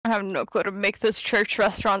have no clue to make this church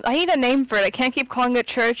restaurant. I need a name for it. I can't keep calling it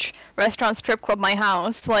church, restaurant, strip club, my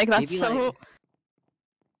house. Like, that's Maybe, so... like...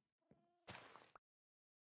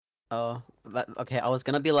 Oh, okay, I was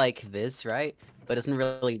gonna be like this, right? But it's not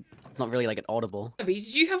really like an audible. Abby,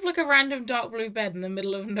 did you have like a random dark blue bed in the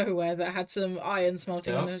middle of nowhere that had some iron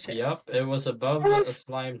smelting in the chair? Yep, it was above a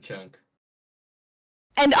slime chunk.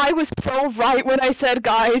 And I was so right when I said,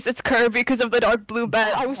 guys, it's Kirby because of the dark blue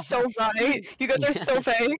bed. I was so right. You guys are so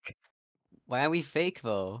fake. Why are we fake,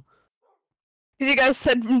 though? Because you guys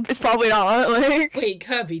said it's probably not, like... Wait,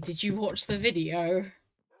 Kirby, did you watch the video?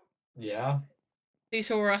 Yeah. You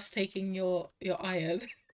saw us taking your iron.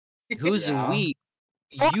 Who's we?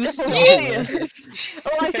 You stole it. it.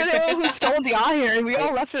 Oh, I said the one who stole the iron. We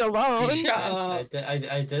all left it alone. Shut up.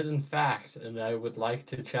 I did in fact, and I would like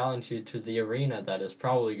to challenge you to the arena that is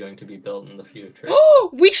probably going to be built in the future. Oh,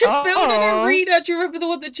 we should build an arena. Do you remember the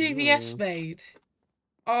one that JVS made?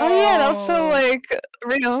 Oh yeah, that's so like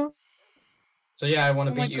real. So yeah, I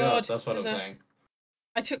want to beat you up. That's what I'm saying.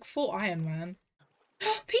 I took 4 iron, man.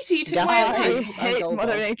 Peter, you took Yeah, my I iron. hate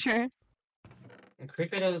Mother Nature.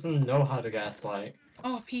 Creepy doesn't know how to gaslight.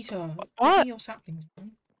 Oh, Peter. What? Your saplings,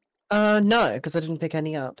 man. No, because I didn't pick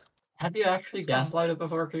any up. Have you actually gaslighted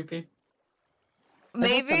before, Creepy?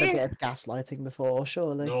 Maybe. I've done a bit of gaslighting before,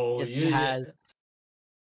 surely. No, Yes, you has.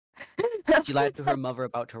 She lied to her mother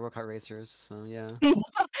about Turbo Kart Racers, so yeah.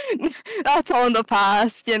 That's all in the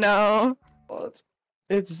past, you know. What?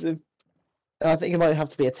 It's. I think it might have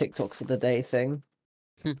to be a TikToks of the day thing.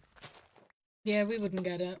 Yeah, we wouldn't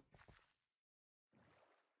get it.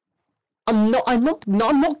 I'm not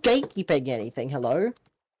gatekeeping anything. Hello.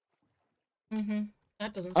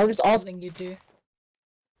 That doesn't I sound was like something you do.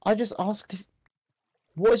 I just asked.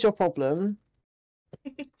 What is your problem?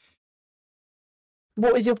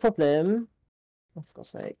 What is your problem? Oh, for God's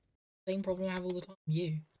sake. Same problem I have all the time.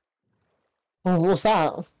 You. Oh, what's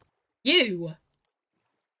that? You.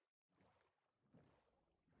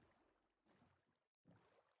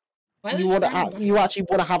 You actually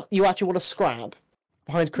want to scrap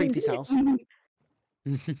behind Creepy's house.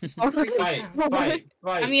 Fight.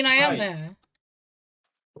 I mean, I am there.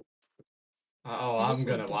 Oh, I'm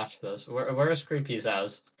gonna watch this. Where is Creepy's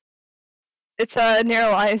house? It's near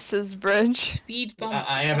Elias's bridge. Speed bump.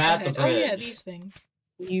 I am at the bridge. Oh yeah, these things.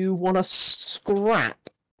 You want to scrap?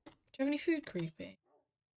 Do you have any food, Creepy?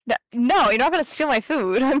 No, you're not gonna steal my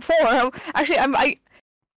food. I'm poor.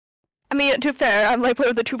 I mean, to be fair, I'm like one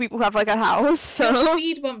of the 2 people who have like a house. So Your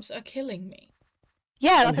speed bumps are killing me.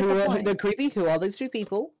 yeah, that's Who the are point. the Creepy? Who are those 2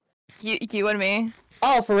 people? You and me.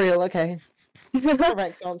 Oh, for real? Okay.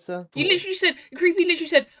 Correct answer. You literally said, Creepy literally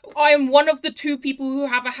said, I am one of the 2 people who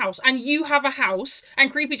have a house, and you have a house,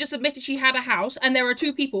 and Creepy just admitted she had a house, and there are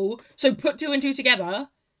 2 people, so put 2 and 2 together.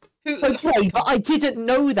 Okay, but I didn't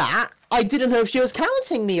know that. I didn't know if she was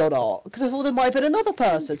counting me or not, because I thought there might have been another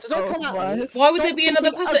person. So don't come at me. Why would there be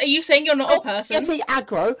another person? Are you saying you're not a person? Getting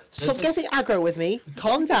aggro. Stop getting aggro with me.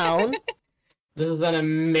 Calm down. This is an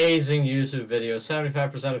amazing YouTube video.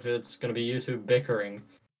 75% of it's gonna be YouTube bickering.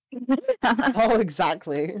 Oh,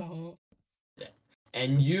 exactly. Oh.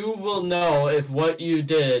 And you will know if what you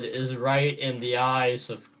did is right in the eyes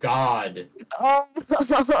of God. Oh.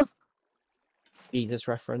 Jesus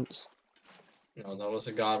reference. No, that was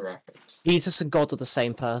a God reference. Jesus and God are the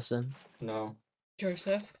same person. No.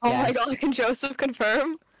 Joseph. Oh my Yes. God! Can Joseph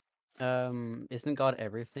confirm? Isn't God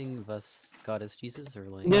everything, thus God is Jesus, or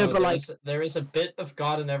like... No, but like... There is a bit of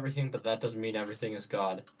God in everything, but that doesn't mean everything is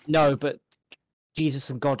God. No, but Jesus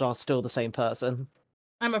and God are still the same person.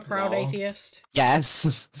 I'm a proud No. atheist.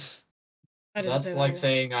 Yes. I didn't That's say like that.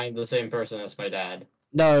 saying I'm the same person as my dad.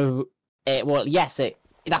 No.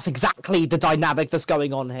 That's exactly the dynamic that's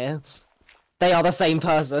going on here. They are the same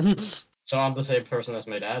person. So I'm the same person as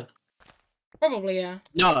my dad? Probably, yeah.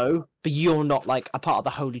 No, but you're not like a part of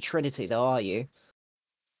the Holy Trinity, though, are you?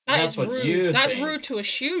 That's Is what rude. you That's think. rude to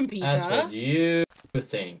assume, Peter. That's what you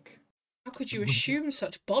think. How could you assume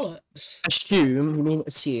such bollocks? Assume? You mean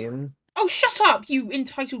assume? Oh, shut up, you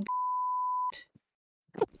entitled.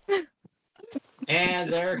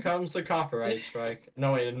 And there comes the copyright strike.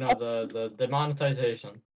 No, wait, no, the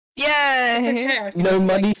demonetization. It's Yay! okay. I think No it's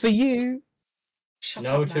money like... for you. Shut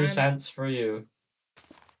No up, 2 man. cents for you.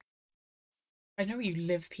 I know where you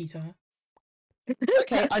live, Peter.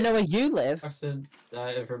 Okay, I know where you live. What's the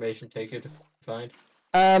information take you to find?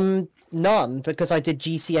 None, because I did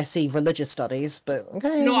GCSE religious studies, but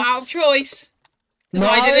okay. Not out of choice.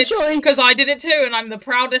 Not out of choice. Because I did it too, and I'm the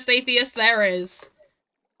proudest atheist there is.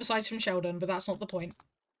 Besides from Sheldon, but that's not the point.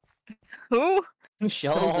 Who?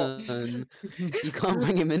 Stop. Sheldon, you can't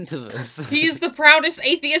bring him into this. He is the proudest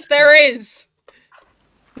atheist there is.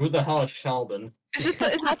 Who the hell is Sheldon? Is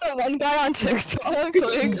that the one guy on TikTok? Like,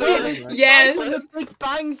 Yes. For the Big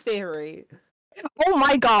Bang Theory. oh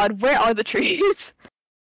my god, where are the trees?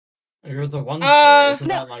 You're the one. Uh, Isn't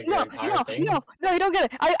that like your entire thing? no, you don't get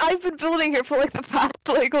it. I've been building here for like the past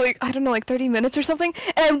like I don't know, like 30 minutes or something,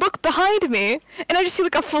 and I look behind me and I just see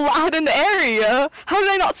like a flattened area. How did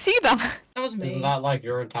I not see that? That was me. Isn't that like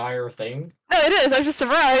your entire thing? No, it is. I'm just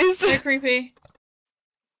surprised. So creepy.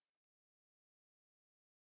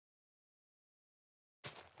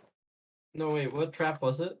 No, wait. What trap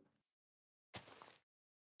was it?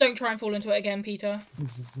 Don't try and fall into it again, Peter.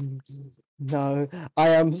 No, I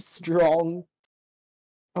am strong.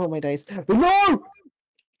 Oh my days. No!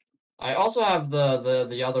 I also have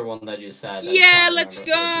the other one that you said. I Yeah, can't let's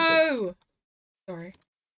remember what you go! Sorry.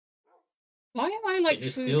 Why am I like Did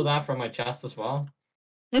you food? steal that from my chest as well?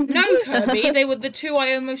 No, Kirby, they were the two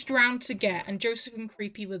I almost drowned to get, and Joseph and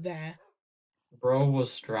Creepy were there. Bro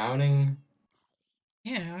was drowning.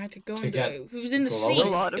 Yeah, I had to go To and get go. It was in the glowing? sea. A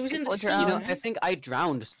lot of It was in the people sea. drowned. You know, man. I think I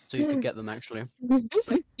drowned so you could get them actually.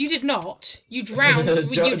 You did not. You drowned.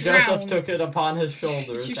 You Joseph drowned. took it upon his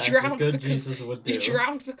shoulders, You as a drowned good because- Jesus would do. You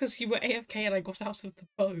drowned because you were AFK and I got out of the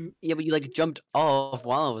boat. Yeah, but you like jumped off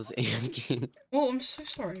while I was AFK. Oh, I'm so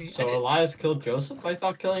sorry. So Elias killed Joseph? I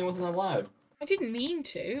thought killing wasn't allowed. I didn't mean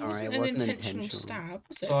to. It Alright, wasn't it an wasn't intentional intentional. stab,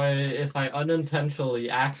 was it? So if I unintentionally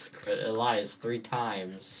axe crit Elias 3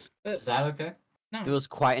 times, is that okay? It No. was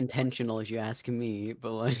quite intentional if you ask me,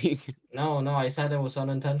 but like No, I said it was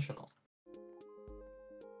unintentional.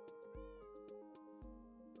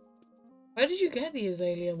 Where did you get the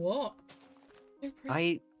azalea? What?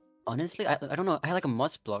 I honestly I don't know, I had like a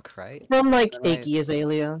moss block, right? From like Right. Iggy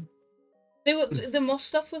Azalea. They were the moss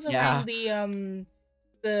stuff was Yeah. around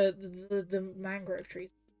the mangrove trees.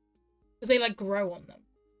 Because they like grow on them.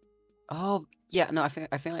 Oh yeah, no, I think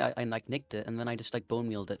I like nicked it and then I just like bone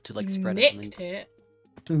mealed it to like spread it. Nicked And it.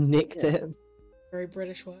 Nicked it. Very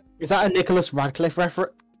British word. Is that a Nicholas Radcliffe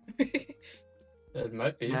reference? It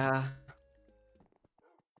might be. yeah.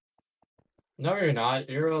 No, you're not.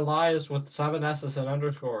 You're Elias with 7 S's and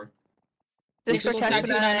underscore. Just Equals protect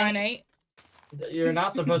me. 2998. You're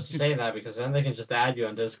not supposed to say that because then they can just add you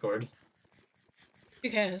on Discord. Who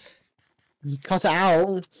cares? Cut it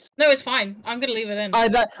out. No, it's fine. I'm gonna leave it in.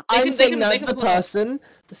 I'm can- saying they that to can the pull it. person.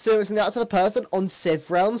 Seriously, that to the person on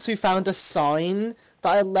Civ Realms who found a sign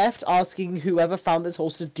that I left asking whoever found this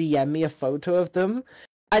horse to DM me a photo of them,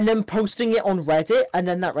 and then posting it on Reddit, and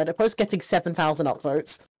then that Reddit post getting 7,000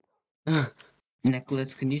 upvotes.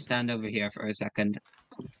 Nicholas, can you stand over here for a second?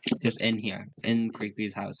 Just in here, in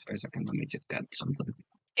Creepy's house for a second. Let me just get something.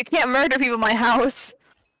 You can't murder people in my house.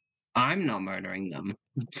 I'm not murdering them.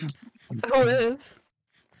 Who is?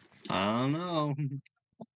 I don't know.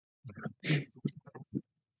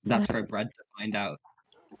 That's for Brad to find out.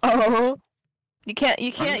 Oh. You can't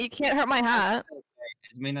hurt my hat.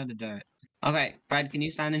 It's made out of dirt. Okay, Brad, can you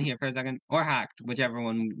stand in here for a second? Or Hacked, whichever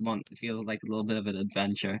one feels like a little bit of an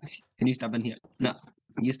adventure. Can you step in here? No,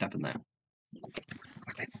 you step in there.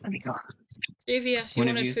 Okay, let me go. JVS, you One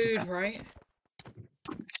of wanted you food, step. right?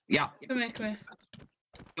 Yeah, Come here, come here.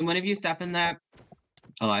 and one of you step in there.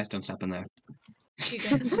 Elias, don't step in there. You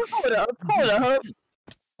guys. Hold up.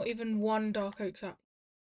 Not even one dark oak sap.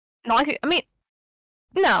 No, I mean,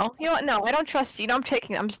 no. You know what? No, I don't trust you. No, I'm just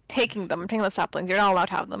taking them. I'm taking the saplings. You're not allowed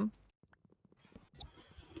to have them.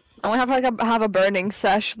 I'm gonna have a burning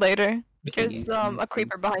sesh later. There's a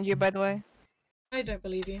creeper behind you, by the way. I don't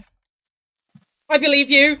believe you. I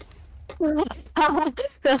believe you!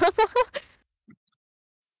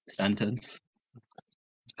 Sentence.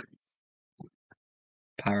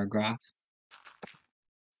 Paragraph.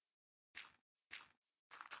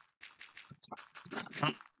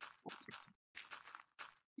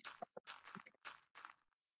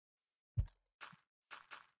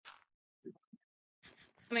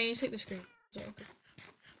 I mean, you take the screen. So, okay.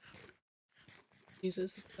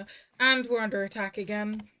 Uses. And we're under attack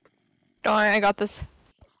again. Don't worry, I got this.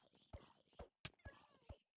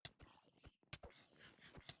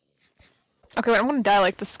 Okay, wait, I'm gonna die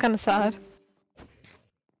like this. It's kind of sad.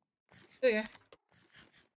 Oh yeah.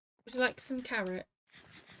 Would you like some carrot?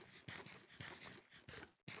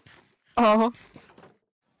 Oh,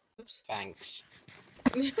 Oops. Thanks.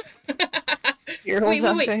 your wait.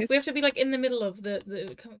 whole face. We have to be like in the middle of the.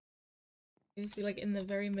 We have to be like in the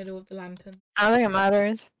very middle of the lantern. I don't think it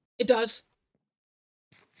matters. It does.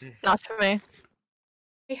 Not to me.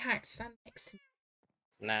 Hey, Hack, stand next to me.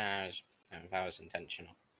 No, that was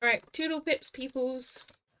intentional. Right, Toodle Pips, peoples.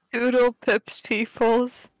 Doodle pips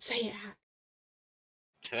peoples. Say it, Hack.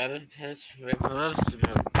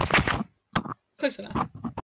 Close enough.